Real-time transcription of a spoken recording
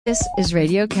This is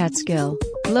Radio Catskill,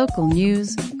 local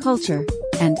news, culture,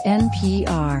 and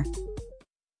NPR.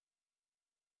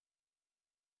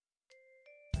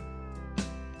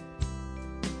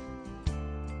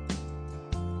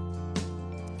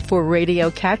 For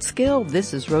Radio Catskill,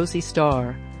 this is Rosie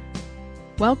Starr.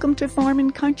 Welcome to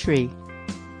Farm & Country,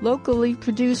 locally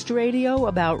produced radio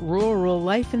about rural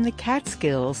life in the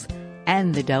Catskills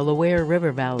and the Delaware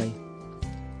River Valley.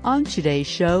 On today's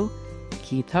show,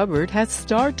 Keith Hubbard has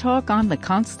Star Talk on the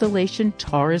constellation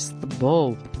Taurus the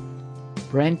Bull.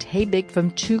 Brent Habig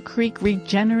from Two Creek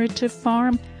Regenerative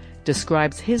Farm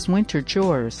describes his winter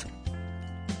chores.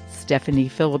 Stephanie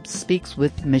Phillips speaks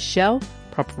with Michelle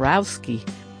Poprowski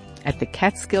at the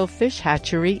Catskill Fish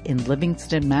Hatchery in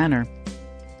Livingston Manor.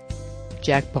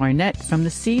 Jack Barnett from the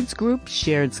Seeds Group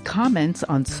shares comments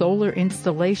on solar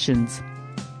installations.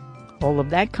 All of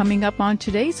that coming up on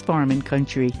today's Farm &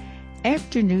 Country,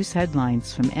 after news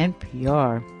headlines from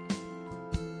NPR.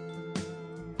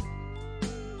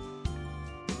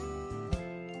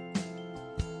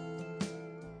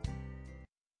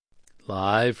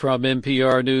 Live from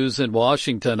NPR News in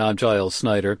Washington, I'm Giles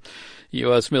Snyder.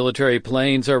 U.S. military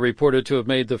planes are reported to have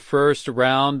made the first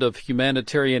round of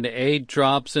humanitarian aid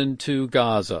drops into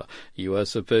Gaza.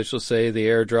 U.S. officials say the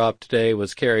airdrop today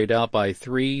was carried out by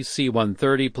 3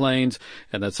 C-130 planes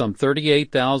and that some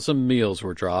 38,000 meals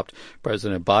were dropped.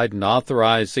 President Biden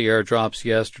authorized the airdrops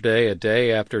yesterday, a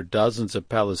day after dozens of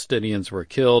Palestinians were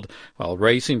killed while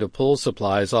racing to pull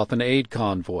supplies off an aid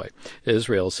convoy.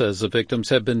 Israel says the victims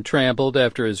have been trampled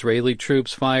after Israeli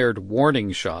troops fired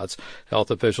warning shots.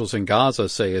 Health officials in Gaza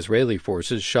say Israeli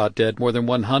forces shot dead more than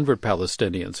 100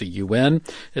 Palestinians. The UN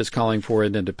is calling for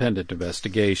an independent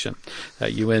investigation. A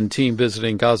UN team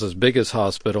visiting Gaza's biggest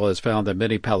hospital has found that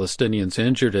many Palestinians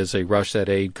injured as they rushed that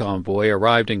aid convoy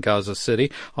arrived in Gaza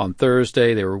City on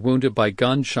Thursday. They were wounded by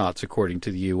gunshots, according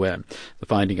to the UN. The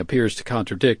finding appears to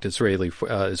contradict Israeli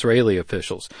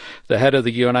officials. The head of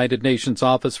the United Nations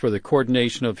Office for the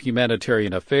Coordination of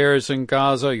Humanitarian Affairs in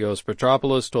Gaza, Yos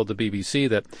Petropoulos, told the BBC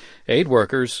that aid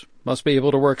workers must be able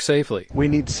to work safely. We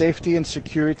need safety and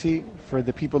security for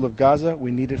the people of Gaza. We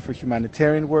need it for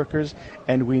humanitarian workers,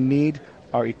 and we need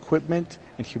our equipment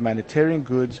and humanitarian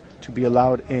goods to be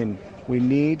allowed in. We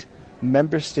need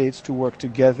member states to work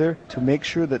together to make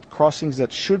sure that crossings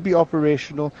that should be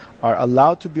operational are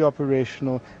allowed to be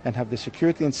operational and have the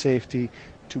security and safety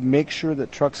to make sure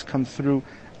that trucks come through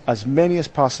as many as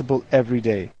possible every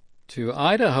day. To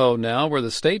Idaho now, where the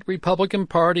state Republican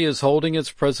Party is holding its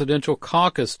presidential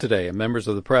caucus today, and members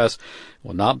of the press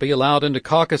will not be allowed into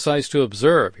caucus sites to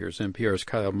observe. Here's NPR's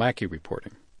Kyle Mackey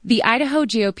reporting. The Idaho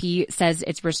GOP says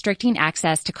it's restricting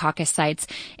access to caucus sites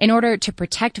in order to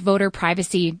protect voter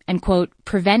privacy and, quote,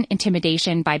 prevent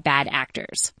intimidation by bad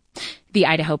actors. The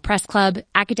Idaho Press Club,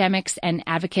 academics, and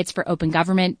advocates for open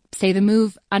government say the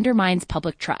move undermines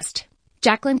public trust.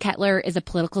 Jacqueline Kettler is a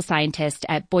political scientist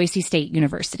at Boise State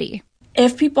University.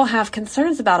 If people have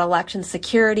concerns about election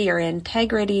security or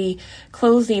integrity,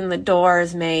 closing the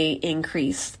doors may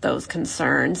increase those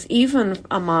concerns, even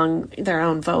among their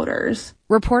own voters.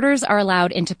 Reporters are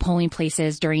allowed into polling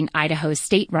places during Idaho's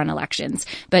state-run elections,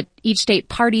 but each state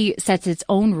party sets its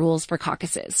own rules for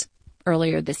caucuses.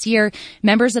 Earlier this year,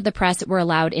 members of the press were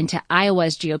allowed into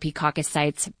Iowa's GOP caucus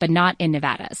sites, but not in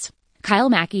Nevada's.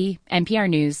 Kyle Mackey, NPR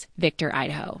News, Victor,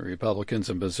 Idaho. Republicans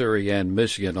in Missouri and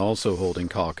Michigan also holding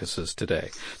caucuses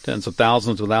today. Tens of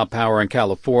thousands without power in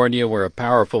California, where a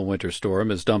powerful winter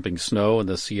storm is dumping snow in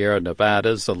the Sierra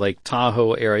Nevadas. The Lake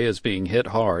Tahoe area is being hit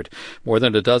hard. More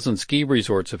than a dozen ski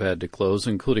resorts have had to close,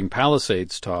 including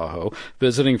Palisades Tahoe.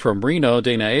 Visiting from Reno,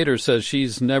 Dana Ader says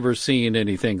she's never seen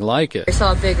anything like it. I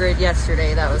saw a big rig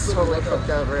yesterday that was totally cooked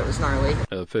over. It was gnarly.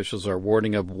 Officials are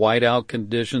warning of whiteout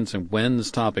conditions and winds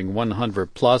topping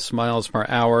 100-plus miles per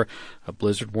hour. A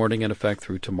blizzard warning in effect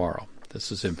through tomorrow.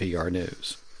 This is NPR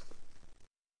News.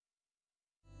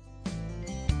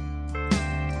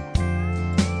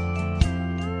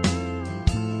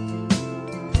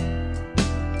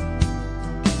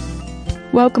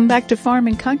 Welcome back to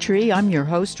Farm & Country. I'm your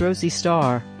host, Rosie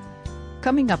Starr.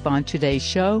 Coming up on today's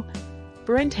show,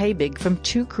 Brent Habig from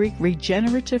Two Creek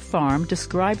Regenerative Farm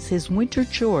describes his winter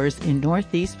chores in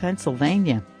northeast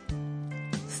Pennsylvania.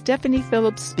 Stephanie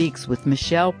Phillips speaks with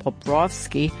Michelle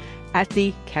Poprowski at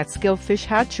the Catskill Fish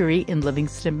Hatchery in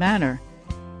Livingston Manor.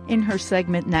 In her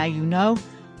segment, Now You Know,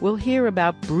 we'll hear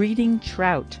about breeding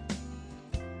trout.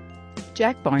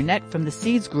 Jack Barnett from the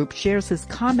Seeds Group shares his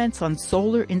comments on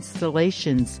solar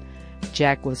installations.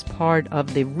 Jack was part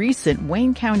of the recent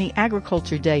Wayne County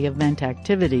Agriculture Day event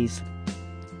activities.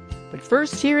 But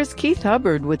first, here is Keith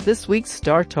Hubbard with this week's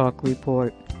Star Talk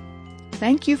report.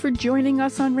 Thank you for joining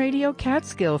us on Radio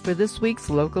Catskill for this week's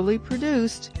locally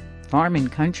produced Farm &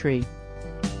 Country.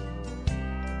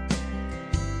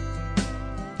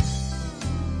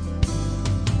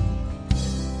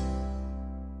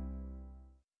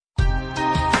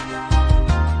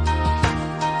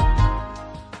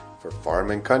 For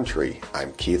Farm & Country,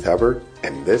 I'm Keith Hubbard,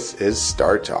 and this is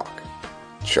Star Talk.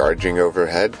 Charging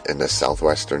overhead in the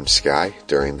southwestern sky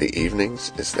during the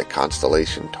evenings is the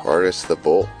constellation Taurus the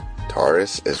Bull.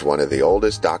 Taurus is one of the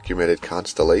oldest documented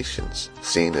constellations,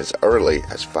 seen as early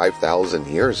as 5,000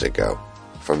 years ago.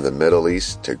 From the Middle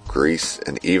East to Greece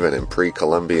and even in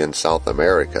pre-Columbian South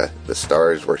America, the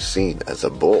stars were seen as a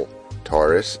bull.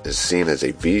 Taurus is seen as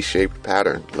a V-shaped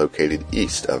pattern located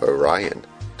east of Orion.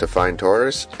 To find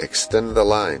Taurus, extend the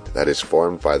line that is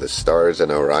formed by the stars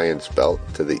in Orion's belt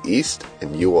to the east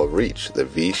and you will reach the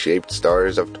V-shaped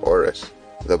stars of Taurus.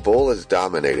 The bull is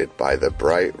dominated by the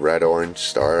bright red-orange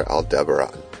star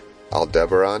Aldebaran.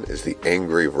 Aldebaran is the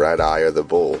angry red eye of the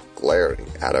bull glaring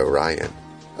at Orion.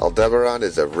 Aldebaran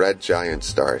is a red giant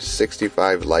star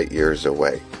 65 light-years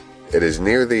away. It is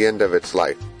near the end of its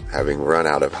life, having run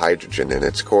out of hydrogen in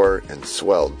its core and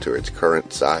swelled to its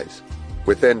current size.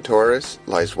 Within Taurus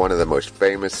lies one of the most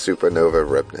famous supernova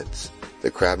remnants. The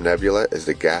Crab Nebula is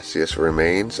the gaseous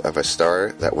remains of a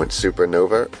star that went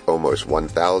supernova almost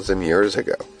 1,000 years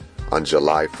ago. On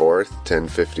July 4th,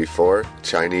 1054,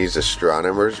 Chinese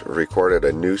astronomers recorded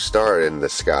a new star in the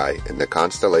sky in the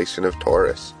constellation of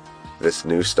Taurus. This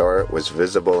new star was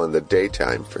visible in the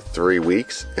daytime for 3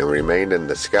 weeks and remained in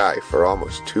the sky for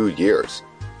almost 2 years.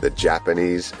 The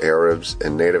Japanese, Arabs,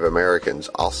 and Native Americans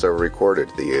also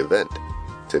recorded the event.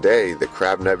 Today, the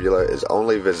Crab Nebula is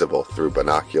only visible through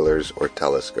binoculars or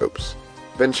telescopes.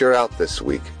 Venture out this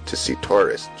week to see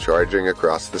Taurus charging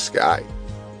across the sky.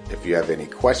 If you have any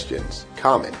questions,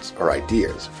 comments, or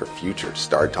ideas for future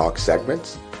Star Talk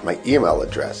segments, my email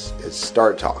address is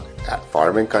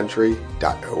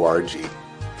startalk@farmandcountry.org.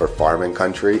 For Farm &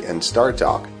 Country and Star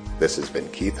Talk, this has been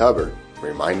Keith Hubbard,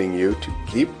 reminding you to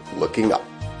keep looking up.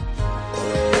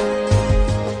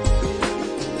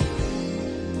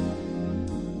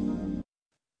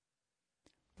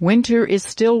 Winter is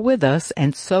still with us,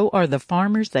 and so are the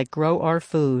farmers that grow our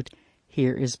food.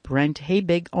 Here is Brent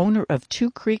Habig, owner of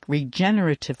Two Creek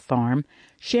Regenerative Farm,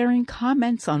 sharing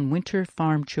comments on winter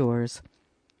farm chores.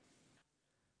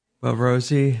 Well,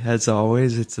 Rosie, as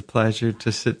always, it's a pleasure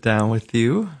to sit down with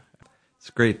you. It's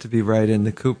great to be right in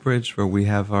the Cooperage where we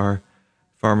have our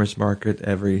farmers market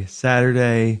every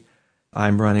Saturday.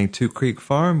 I'm running Two Creek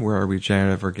Farm. We're a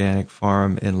regenerative organic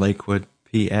farm in Lakewood,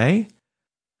 PA.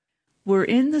 We're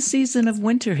in the season of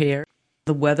winter here.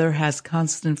 The weather has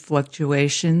constant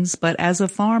fluctuations, but as a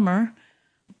farmer,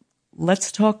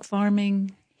 let's talk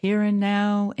farming here and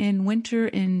now in winter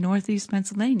in Northeast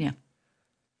Pennsylvania.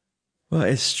 Well,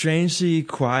 it's strangely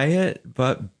quiet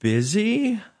but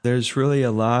busy. There's really a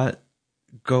lot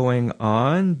going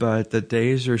on, but the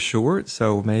days are short,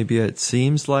 so maybe it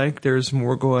seems like there's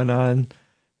more going on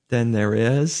than there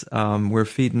is. We're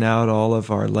feeding out all of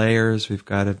our layers. We've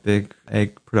got a big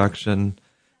egg production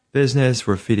business.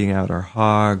 We're feeding out our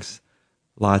hogs,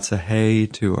 lots of hay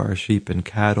to our sheep and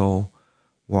cattle,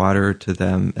 water to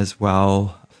them as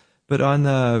well. But on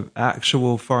the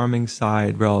actual farming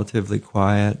side, relatively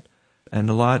quiet and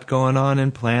a lot going on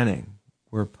in planning.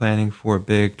 We're planning for a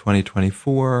big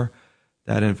 2024.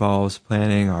 That involves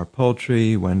planning our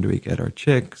poultry. When do we get our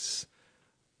chicks?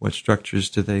 What structures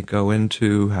do they go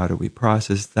into? How do we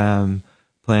process them?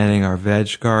 Planning our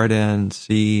veg garden,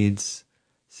 seeds,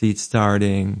 seed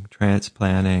starting,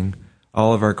 transplanting,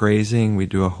 all of our grazing. We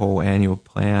do a whole annual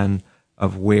plan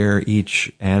of where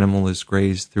each animal is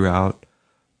grazed throughout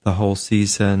the whole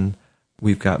season.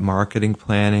 We've got marketing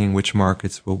planning, which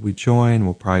markets will we join?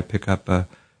 We'll probably pick up a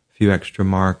few extra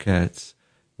markets.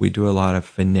 We do a lot of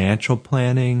financial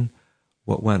planning.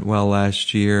 What went well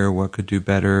last year, what could do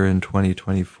better in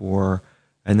 2024,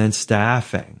 and then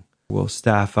staffing. We'll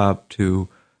staff up to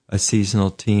a seasonal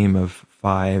team of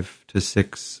 5 to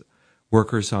 6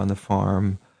 workers on the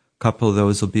farm. A couple of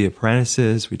those will be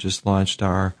apprentices. We just launched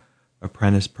our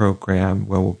apprentice program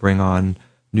where we'll bring on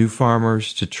new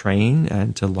farmers to train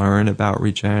and to learn about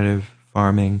regenerative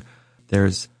farming.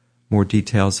 There's more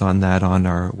details on that on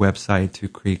our website,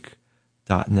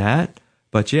 twocreek.net.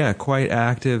 But yeah, quite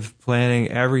active, planning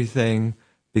everything,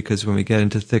 because when we get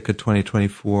into thick of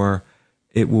 2024,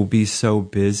 it will be so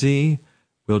busy.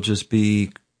 We'll just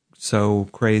be so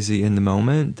crazy in the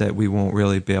moment that we won't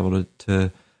really be able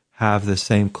to have the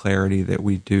same clarity that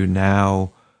we do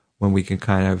now when we can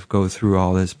kind of go through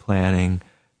all this planning,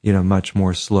 much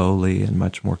more slowly and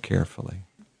much more carefully.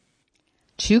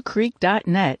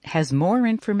 TwoCreek.net has more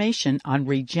information on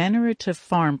regenerative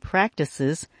farm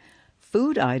practices,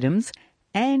 food items,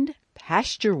 and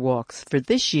pasture walks for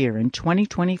this year in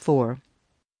 2024.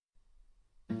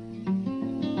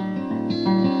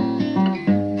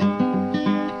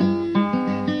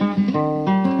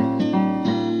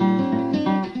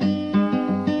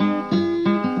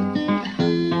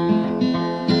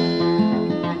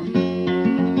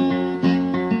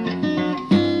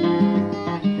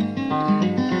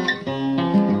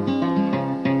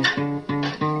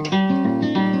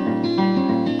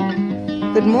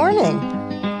 Good morning.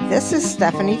 This is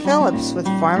Stephanie Phillips with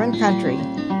Farm and Country.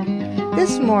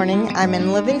 This morning I'm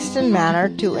in Livingston Manor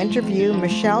to interview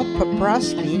Michelle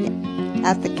Poprowski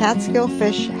at the Catskill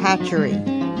Fish Hatchery.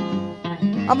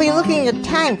 I'll be looking at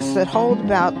tanks that hold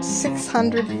about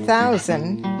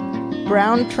 600,000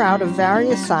 brown trout of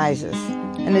various sizes,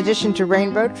 in addition to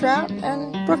rainbow trout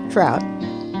and brook trout.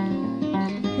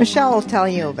 Michelle will tell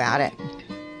you about it.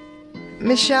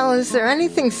 Michelle, is there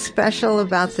anything special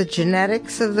about the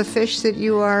genetics of the fish that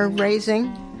you are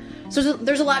raising? So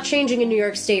there's a lot changing in New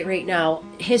York State right now.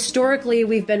 Historically,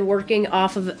 we've been working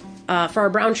off of, for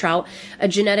our brown trout, a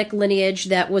genetic lineage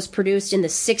that was produced in the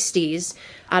 60s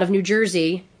out of New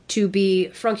Jersey to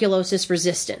be frunculosis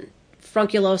resistant.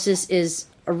 Frunculosis is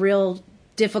a real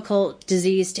difficult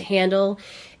disease to handle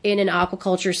in an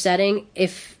aquaculture setting.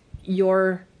 If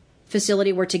your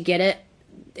facility were to get it,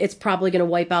 it's probably going to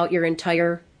wipe out your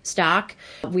entire stock.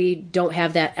 We don't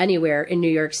have that anywhere in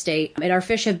New York State, and our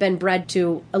fish have been bred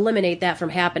to eliminate that from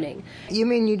happening. You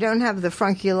mean you don't have the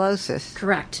frunculosis?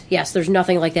 Correct. Yes, there's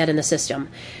nothing like that in the system.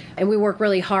 And we work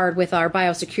really hard with our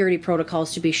biosecurity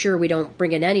protocols to be sure we don't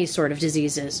bring in any sort of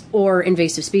diseases or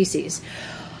invasive species.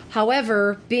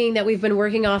 However, being that we've been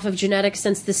working off of genetics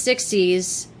since the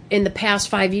 60s, in the past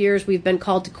 5 years, we've been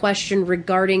called to question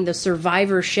regarding the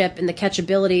survivorship and the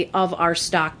catchability of our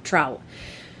stock trout.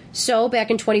 So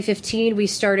back in 2015, we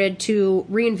started to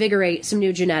reinvigorate some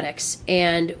new genetics,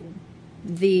 and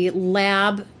the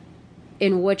lab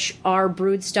in which our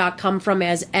brood stock come from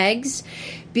as eggs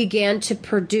began to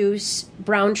produce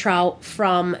brown trout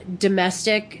from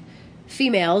domestic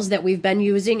females that we've been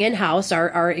using in-house,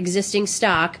 our existing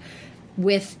stock,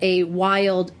 with a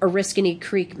wild Oriskany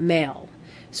Creek male.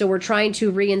 So we're trying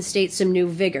to reinstate some new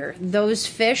vigor. Those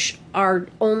fish are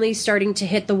only starting to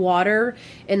hit the water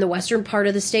in the western part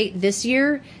of the state this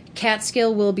year.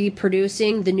 Catskill will be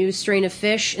producing the new strain of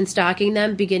fish and stocking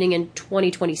them beginning in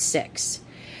 2026.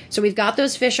 So we've got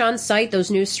those fish on site, those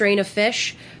new strain of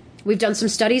fish. We've done some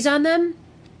studies on them.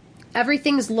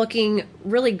 Everything's looking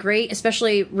really great,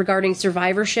 especially regarding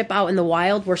survivorship out in the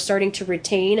wild. We're starting to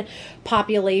retain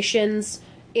populations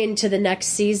into the next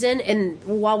season, and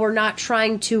while we're not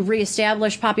trying to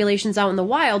reestablish populations out in the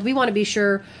wild, we want to be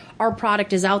sure our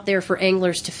product is out there for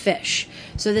anglers to fish.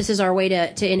 So this is our way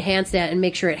to enhance that and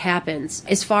make sure it happens.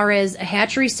 As far as a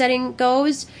hatchery setting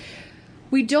goes,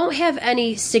 we don't have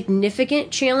any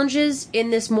significant challenges in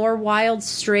this more wild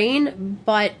strain,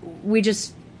 but we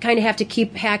just kind of have to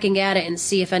keep hacking at it and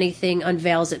see if anything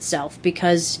unveils itself,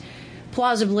 because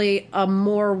plausibly a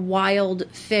more wild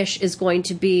fish is going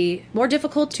to be more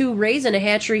difficult to raise in a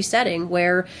hatchery setting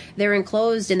where they're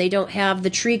enclosed and they don't have the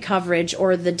tree coverage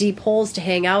or the deep holes to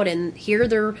hang out in. Here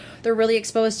they're really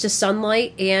exposed to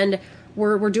sunlight, and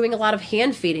we're doing a lot of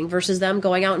hand feeding versus them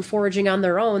going out and foraging on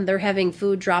their own. They're having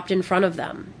food dropped in front of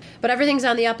them. But everything's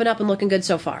on the up and up and looking good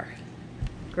so far.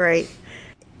 Great.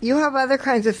 You have other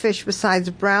kinds of fish besides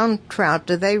brown trout.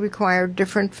 Do they require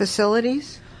different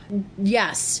facilities?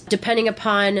 Yes, depending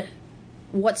upon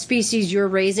what species you're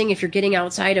raising, if you're getting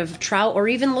outside of trout or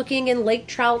even looking in lake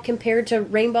trout compared to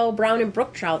rainbow, brown, and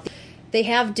brook trout, they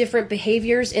have different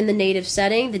behaviors in the native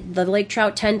setting. The lake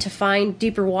trout tend to find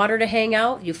deeper water to hang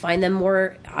out. You find them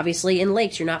more, obviously, in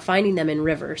lakes. You're not finding them in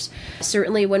rivers.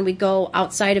 Certainly when we go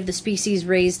outside of the species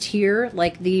raised here,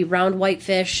 like the round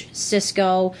whitefish,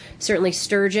 cisco, certainly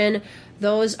sturgeon,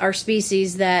 those are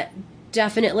species that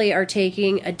definitely are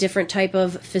taking a different type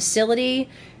of facility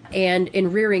and in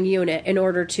rearing unit in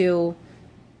order to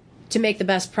make the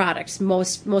best products.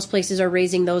 Most places are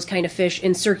raising those kind of fish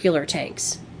in circular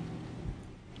tanks.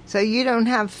 So you don't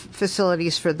have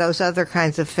facilities for those other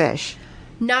kinds of fish?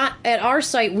 Not at our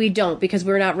site, we don't, because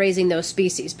we're not raising those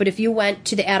species. But if you went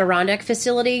to the Adirondack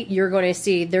facility, you're going to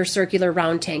see their circular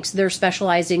round tanks. They're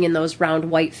specializing in those round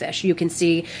whitefish. You can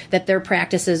see that their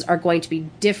practices are going to be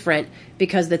different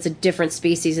because that's a different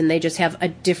species and they just have a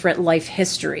different life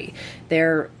history.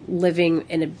 They're living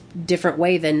in a different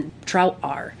way than trout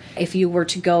are. If you were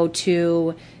to go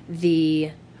to the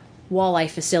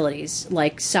walleye facilities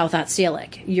like South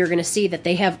Otselic, you're going to see that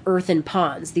they have earthen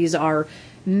ponds. These are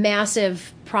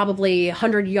massive, probably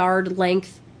 100-yard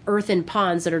length earthen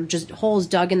ponds that are just holes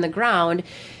dug in the ground,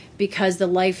 because the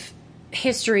life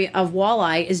history of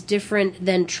walleye is different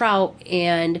than trout,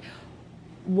 and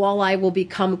walleye will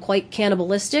become quite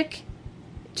cannibalistic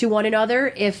to one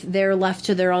another if they're left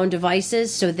to their own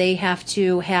devices. So they have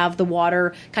to have the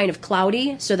water kind of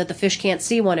cloudy so that the fish can't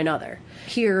see one another.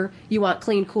 Here, you want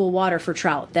clean, cool water for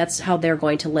trout. That's how they're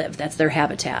going to live. That's their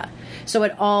habitat. So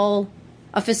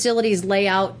a facility's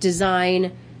layout,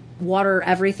 design, water,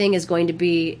 everything is going to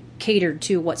be catered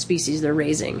to what species they're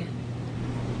raising.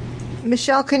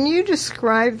 Michelle, can you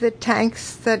describe the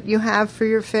tanks that you have for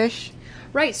your fish?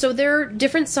 Right, so they're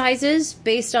different sizes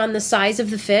based on the size of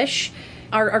the fish.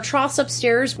 Our troughs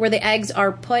upstairs, where the eggs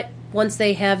are put once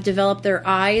they have developed their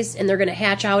eyes and they're going to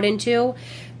hatch out into,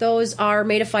 those are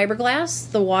made of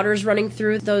fiberglass. The water's running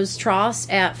through those troughs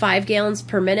at 5 gallons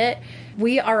per minute.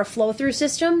 We are a flow-through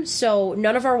system, so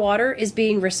none of our water is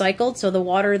being recycled, so the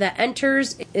water that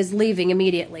enters is leaving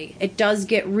immediately. It does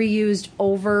get reused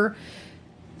over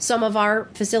some of our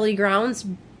facility grounds,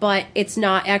 but it's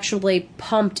not actually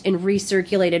pumped and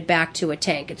recirculated back to a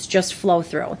tank. It's just flow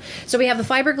through. So we have the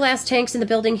fiberglass tanks in the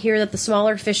building here that the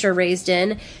smaller fish are raised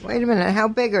in. Wait a minute, how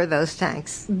big are those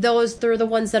tanks? They're the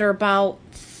ones that are about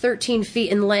 13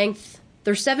 feet in length.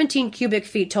 They're 17 cubic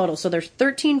feet total, so they're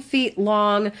 13 feet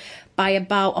long by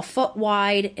about a foot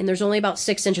wide, and there's only about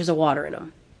 6 inches of water in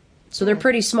them. So they're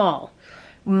pretty small.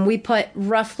 We put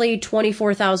roughly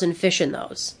 24,000 fish in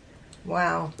those.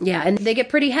 Wow. Yeah, and they get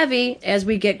pretty heavy as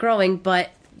we get growing, but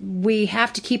we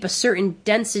have to keep a certain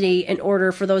density in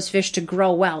order for those fish to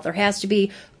grow well. There has to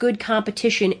be good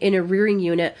competition in a rearing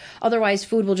unit. Otherwise,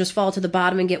 food will just fall to the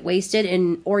bottom and get wasted,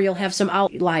 or you'll have some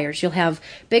outliers. You'll have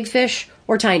big fish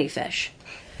or tiny fish.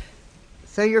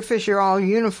 So your fish are all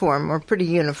uniform, or pretty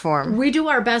uniform? We do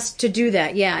our best to do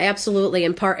that, yeah, absolutely.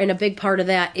 And a big part of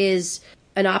that is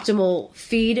an optimal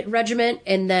feed regimen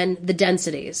and then the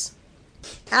densities.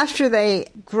 After they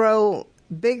grow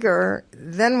bigger,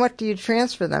 then what do you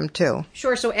transfer them to?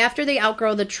 Sure. So after they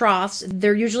outgrow the troughs,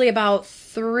 they're usually about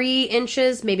 3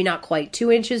 inches, maybe not quite,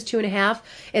 2 inches, 2.5,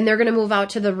 and they're going to move out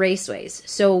to the raceways.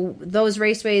 So those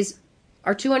raceways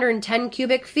are 210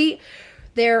 cubic feet.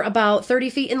 They're about 30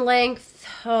 feet in length,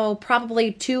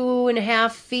 probably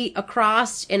 2.5 feet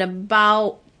across, and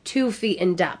about 2 feet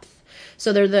in depth.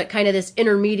 So they're the kind of this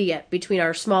intermediate between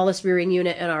our smallest rearing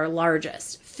unit and our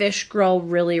largest. Fish grow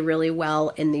really, really well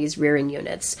in these rearing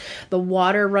units. The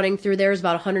water running through there is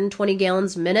about 120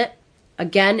 gallons a minute.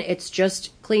 Again, it's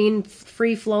just clean,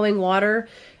 free-flowing water,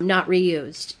 not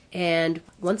reused. And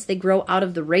once they grow out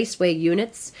of the raceway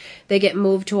units, they get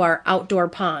moved to our outdoor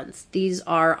ponds. These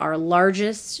are our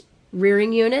largest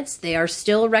rearing units. They are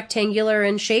still rectangular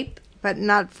in shape. But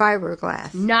not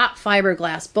fiberglass. Not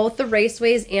fiberglass. Both the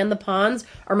raceways and the ponds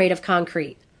are made of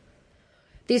concrete.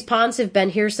 These ponds have been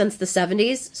here since the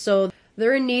 70s, so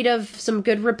they're in need of some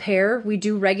good repair. We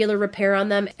do regular repair on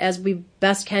them as we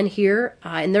best can here,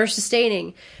 and they're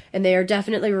sustaining, and they are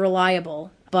definitely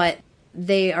reliable. But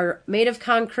they are made of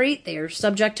concrete. They are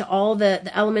subject to all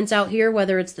the elements out here,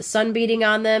 whether it's the sun beating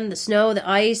on them, the snow, the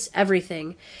ice,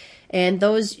 everything. And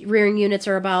those rearing units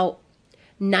are about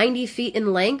 90 feet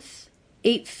in length,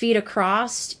 8 feet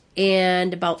across,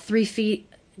 and about 3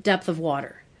 feet depth of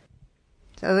water.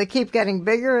 So they keep getting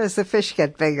bigger as the fish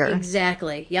get bigger.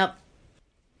 Exactly, yep.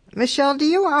 Michelle, do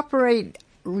you operate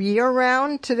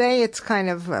year-round? Today it's kind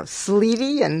of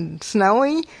sleety and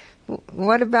snowy.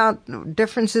 What about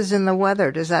differences in the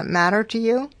weather? Does that matter to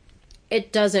you?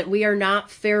 It doesn't. We are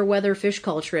not fair weather fish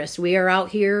culturists. We are out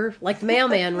here like the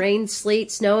mailman, rain,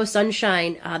 sleet, snow,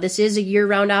 sunshine. This is a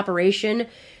year-round operation.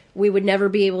 We would never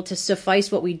be able to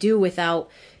suffice what we do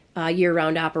without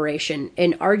year-round operation.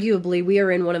 And arguably, we are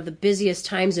in one of the busiest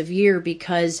times of year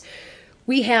because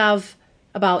we have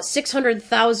about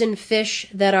 600,000 fish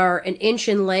that are an inch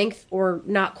in length or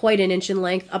not quite an inch in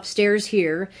length upstairs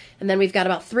here. And then we've got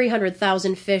about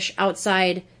 300,000 fish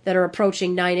outside that are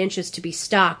approaching 9 inches to be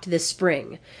stocked this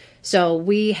spring. So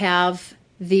we have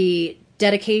the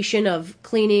dedication of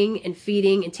cleaning and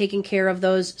feeding and taking care of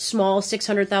those small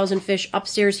 600,000 fish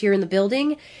upstairs here in the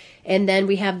building. And then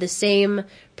we have the same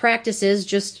practices,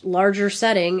 just larger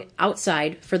setting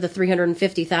outside for the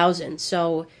 350,000.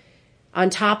 So on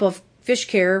top of fish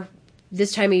care,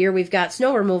 this time of year we've got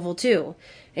snow removal too.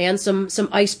 And some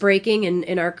ice breaking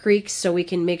in our creeks so we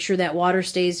can make sure that water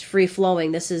stays free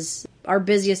flowing. This is our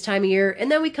busiest time of year.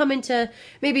 And then we come into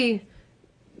maybe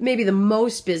the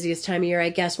most busiest time of year, I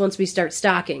guess, once we start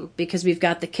stocking, because we've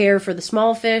got the care for the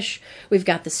small fish, we've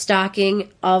got the stocking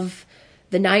of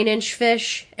the 9-inch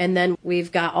fish, and then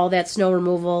we've got all that snow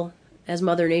removal as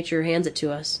Mother Nature hands it to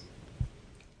us.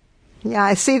 Yeah,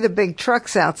 I see the big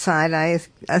trucks outside. I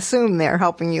assume they're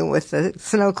helping you with the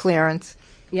snow clearance.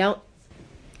 Yep.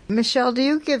 Michelle, do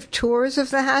you give tours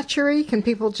of the hatchery? Can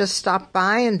people just stop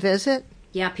by and visit?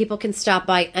 Yeah, people can stop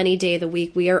by any day of the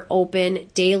week. We are open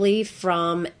daily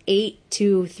from 8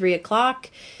 to 3 o'clock.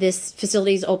 This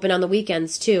facility is open on the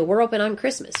weekends, too. We're open on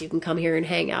Christmas. You can come here and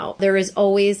hang out. There is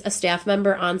always a staff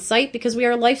member on site because we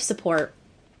are life support.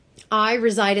 I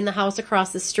reside in the house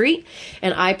across the street,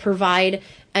 and I provide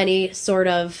any sort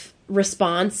of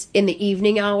response in the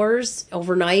evening hours,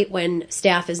 overnight when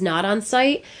staff is not on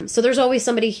site. So there's always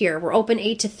somebody here. We're open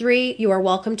 8 to 3. You are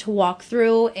welcome to walk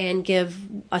through and give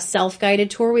a self-guided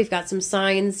tour. We've got some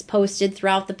signs posted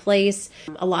throughout the place.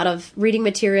 A lot of reading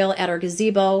material at our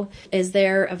gazebo is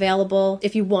there available.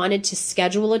 If you wanted to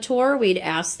schedule a tour, we'd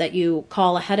ask that you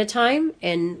call ahead of time,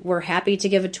 and we're happy to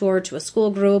give a tour to a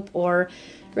school group or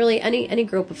really any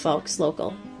group of folks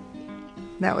local.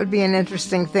 That would be an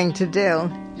interesting thing to do.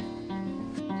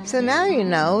 So now you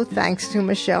know, thanks to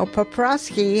Michelle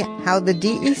Poprosky, how the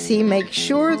DEC makes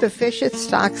sure the fish it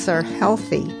stocks are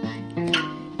healthy.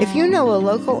 If you know a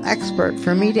local expert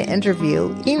for me to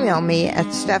interview, email me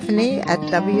at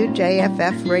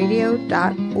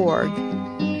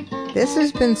stephanie@wjffradio.org. This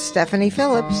has been Stephanie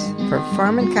Phillips for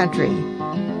Farm & Country.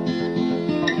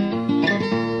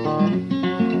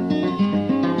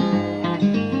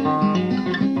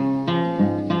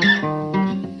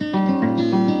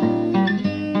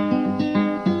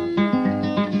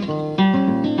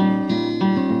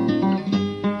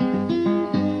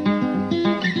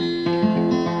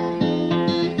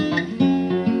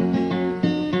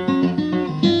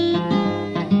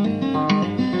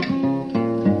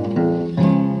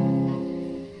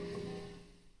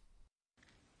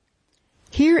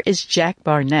 Here is Jack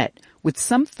Barnett with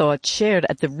some thoughts shared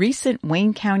at the recent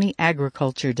Wayne County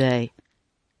Agriculture Day.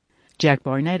 Jack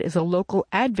Barnett is a local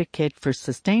advocate for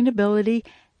sustainability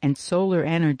and solar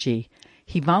energy.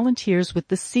 He volunteers with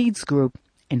the SEEDS Group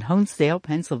in Honesdale,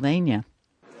 Pennsylvania.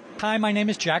 Hi, my name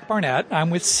is Jack Barnett.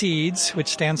 I'm with SEEDS, which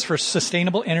stands for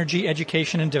Sustainable Energy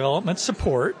Education and Development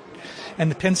Support. And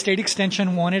the Penn State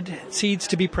Extension wanted SEEDS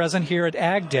to be present here at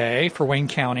Ag Day for Wayne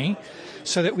County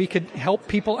so that we could help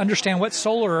people understand what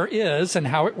solar is and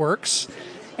how it works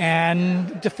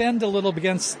and defend a little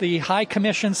against the high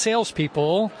commission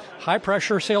salespeople, high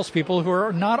pressure salespeople who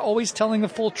are not always telling the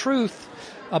full truth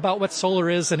about what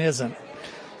solar is and isn't.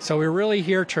 So we're really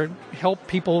here to help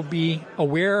people be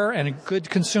aware and good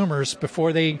consumers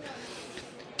before they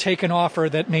take an offer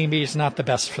that maybe is not the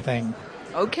best thing.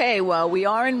 Okay, well, we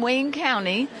are in Wayne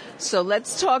County, so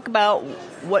let's talk about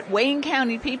what Wayne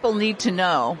County people need to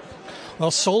know.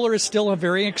 Well, solar is still a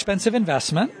very expensive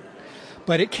investment,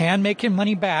 but it can make your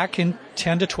money back in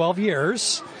 10 to 12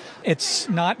 years. It's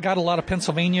not got a lot of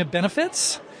Pennsylvania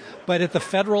benefits, but at the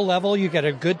federal level, you get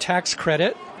a good tax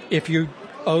credit if you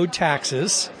owed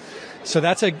taxes. So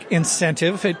that's an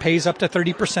incentive. It pays up to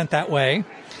 30% that way.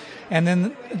 And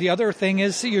then the other thing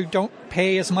is you don't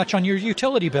pay as much on your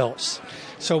utility bills.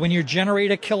 So when you generate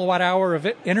a kilowatt hour of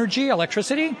energy,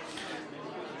 electricity,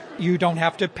 you don't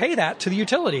have to pay that to the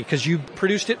utility because you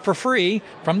produced it for free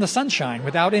from the sunshine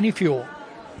without any fuel.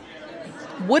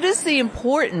 What is the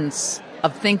importance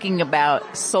of thinking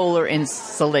about solar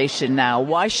installation now?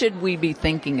 Why should we be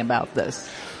thinking about this?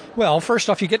 Well, first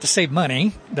off, you get to save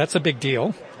money. That's a big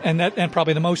deal. And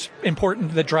probably the most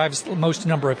important that drives the most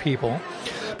number of people.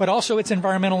 But also it's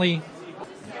environmentally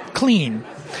clean.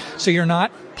 So you're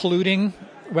not polluting,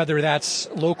 whether that's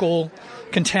local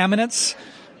contaminants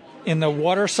in the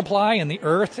water supply, in the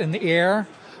earth, in the air,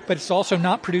 but it's also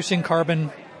not producing carbon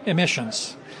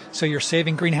emissions. So you're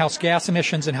saving greenhouse gas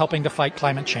emissions and helping to fight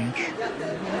climate change.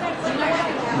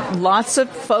 Lots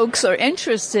of folks are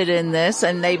interested in this,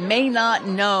 and they may not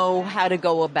know how to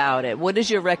go about it. What is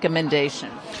your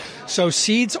recommendation? So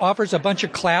SEEDS offers a bunch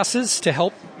of classes to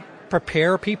help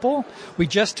prepare people. We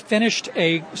just finished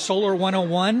a Solar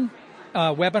 101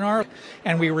 webinar,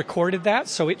 and we recorded that,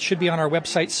 so it should be on our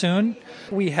website soon.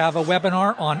 We have a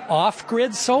webinar on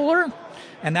off-grid solar,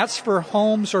 and that's for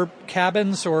homes or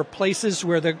cabins or places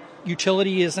where the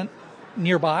utility isn't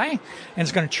nearby, and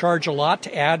it's going to charge a lot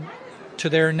to add to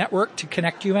their network to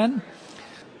connect you in.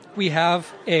 We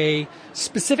have a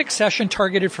specific session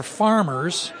targeted for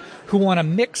farmers who want to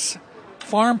mix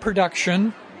farm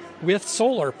production with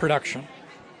solar production.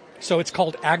 So it's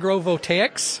called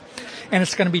agrovoltaics, and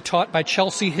it's going to be taught by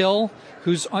Chelsea Hill,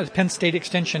 who's a Penn State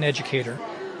Extension educator.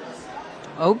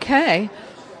 Okay.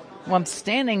 Well, I'm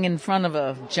standing in front of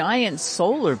a giant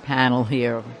solar panel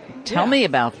here. Tell me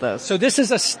about this. So this is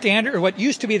a standard, what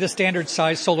used to be the standard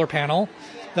size solar panel.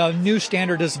 The new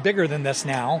standard is bigger than this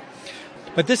now.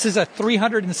 But this is a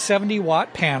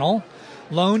 370-watt panel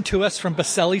loaned to us from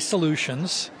Baselli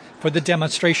Solutions for the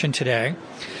demonstration today.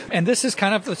 And this is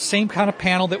kind of the same kind of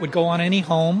panel that would go on any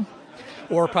home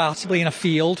or possibly in a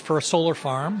field for a solar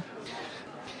farm.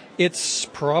 It's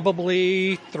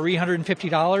probably $350,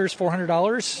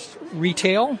 $400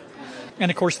 retail.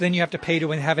 And, of course, then you have to pay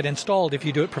to have it installed if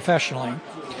you do it professionally.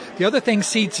 The other thing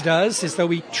Seeds does is that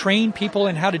we train people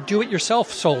in how to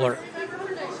do-it-yourself solar.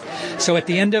 So at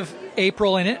the end of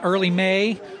April and early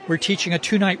May, we're teaching a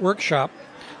 2-night workshop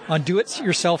on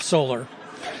do-it-yourself solar.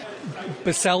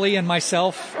 Baselli and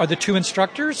myself are the 2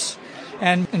 instructors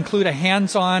and include a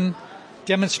hands-on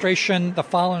demonstration the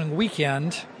following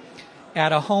weekend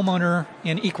at a homeowner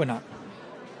in Equinox.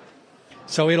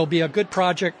 So it'll be a good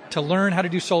project to learn how to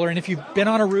do solar. And if you've been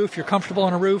on a roof, you're comfortable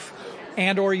on a roof,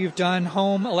 and or you've done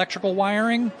home electrical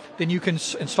wiring, then you can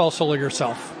install solar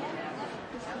yourself.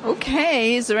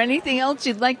 Okay, is there anything else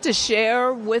you'd like to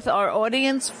share with our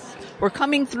audience? We're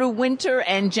coming through winter,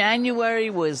 and January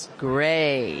was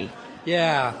gray.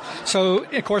 Yeah. So,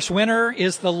 of course, winter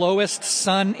is the lowest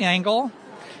sun angle.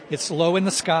 It's low in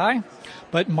the sky.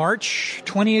 But March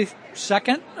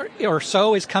 22nd or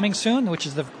so is coming soon, which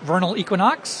is the vernal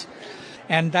equinox.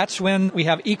 And that's when we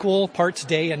have equal parts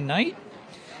day and night.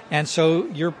 And so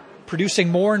you're producing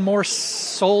more and more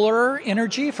solar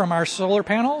energy from our solar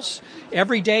panels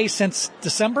every day since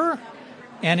December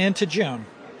and into June.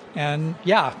 And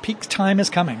yeah, peak time is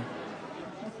coming.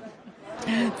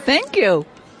 Thank you.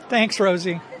 Thanks,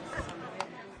 Rosie.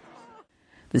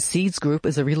 The Seeds Group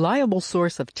is a reliable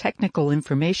source of technical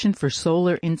information for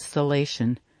solar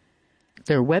installation.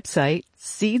 Their website,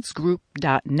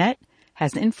 seedsgroup.net,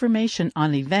 has information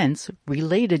on events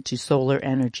related to solar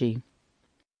energy.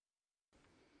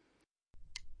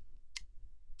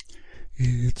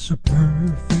 It's a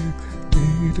perfect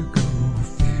day to go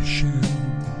fishing.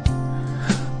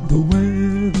 The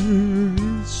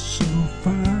weather is so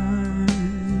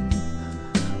fine.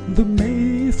 The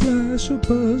mayflies are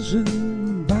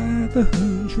buzzing by the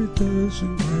 100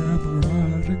 dozen. Grab a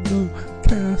rod and go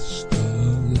cast a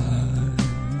line.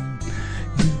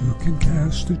 You can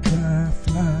cast a dry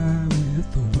fly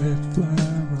with a wet fly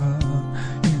rod.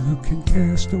 You can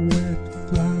cast a wet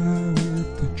fly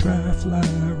with a dry fly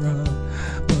rod.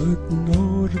 But in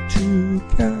order to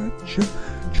catch a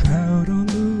trout on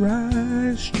the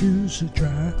rise, choose a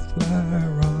dry fly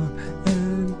rod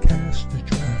and cast a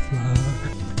dry fly.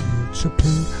 It's a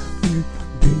perfect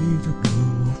day to go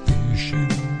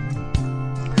fishing.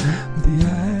 The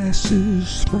ice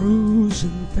is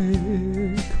frozen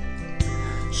thick,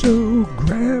 so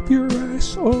grab your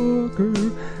ice auger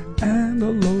and a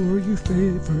lure you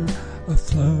favor. A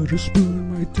flutter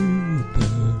spoon might do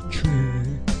the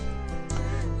trick.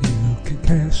 You can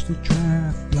cast a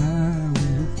dry fly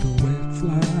with a wet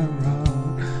fly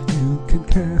rod. You can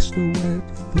cast a wet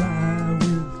fly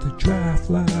with a dry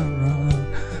fly rod.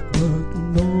 But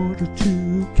in order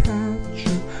to catch a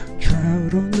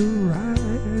trout on the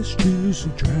rise, choose a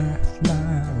dry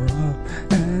fly rod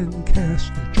and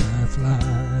cast a dry fly.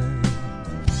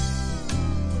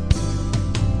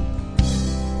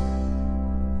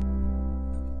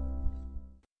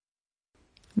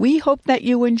 We hope that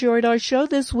you enjoyed our show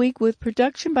this week with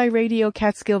production by Radio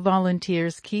Catskill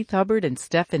volunteers Keith Hubbard and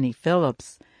Stephanie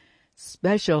Phillips.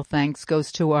 Special thanks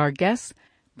goes to our guests,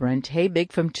 Brent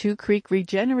Habig from Two Creek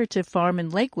Regenerative Farm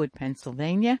in Lakewood,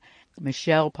 Pennsylvania,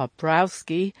 Michelle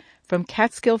Poprowski from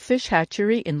Catskill Fish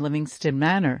Hatchery in Livingston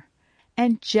Manor,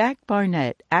 and Jack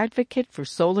Barnett, advocate for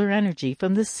solar energy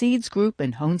from the Seeds Group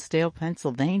in Honesdale,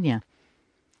 Pennsylvania.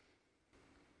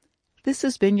 This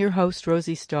has been your host,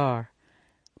 Rosie Starr.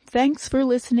 Thanks for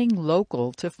listening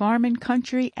local to Farm and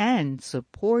Country and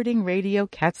supporting Radio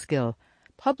Catskill,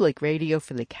 public radio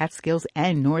for the Catskills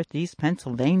and Northeast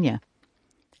Pennsylvania.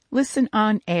 Listen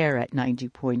on air at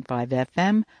 90.5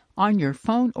 FM, on your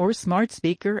phone or smart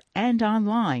speaker, and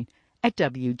online at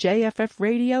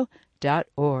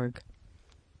WJFFradio.org.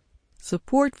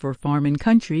 Support for Farm and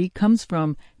Country comes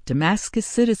from Damascus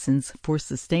Citizens for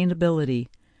Sustainability,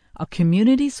 a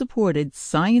community-supported,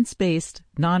 science-based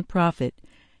nonprofit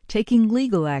taking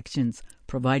legal actions,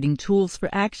 providing tools for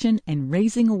action, and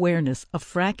raising awareness of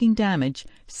fracking damage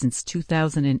since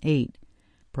 2008,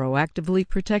 proactively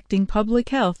protecting public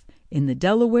health in the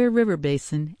Delaware River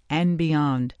Basin and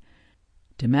beyond.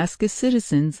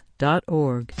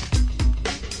 DamascusCitizens.org.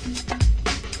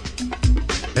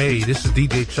 Hey, this is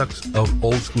DJ Chucks of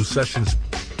Old School Sessions.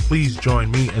 Please join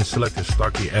me and Selector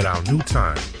Starkey at our new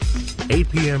time, 8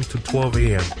 p.m. to 12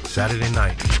 a.m. Saturday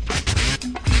night.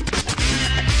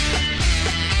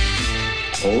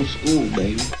 Old school,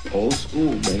 baby. Old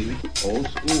school, baby. Old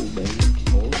school, baby.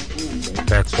 Old school, baby.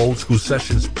 That's Old School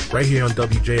Sessions right here on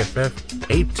WJFF,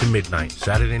 8 to midnight,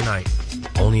 Saturday night,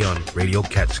 only on Radio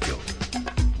Catskills.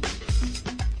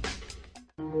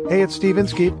 Hey, it's Steve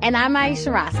Inskeep. And I'm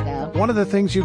Aisha Roscoe. One of the things you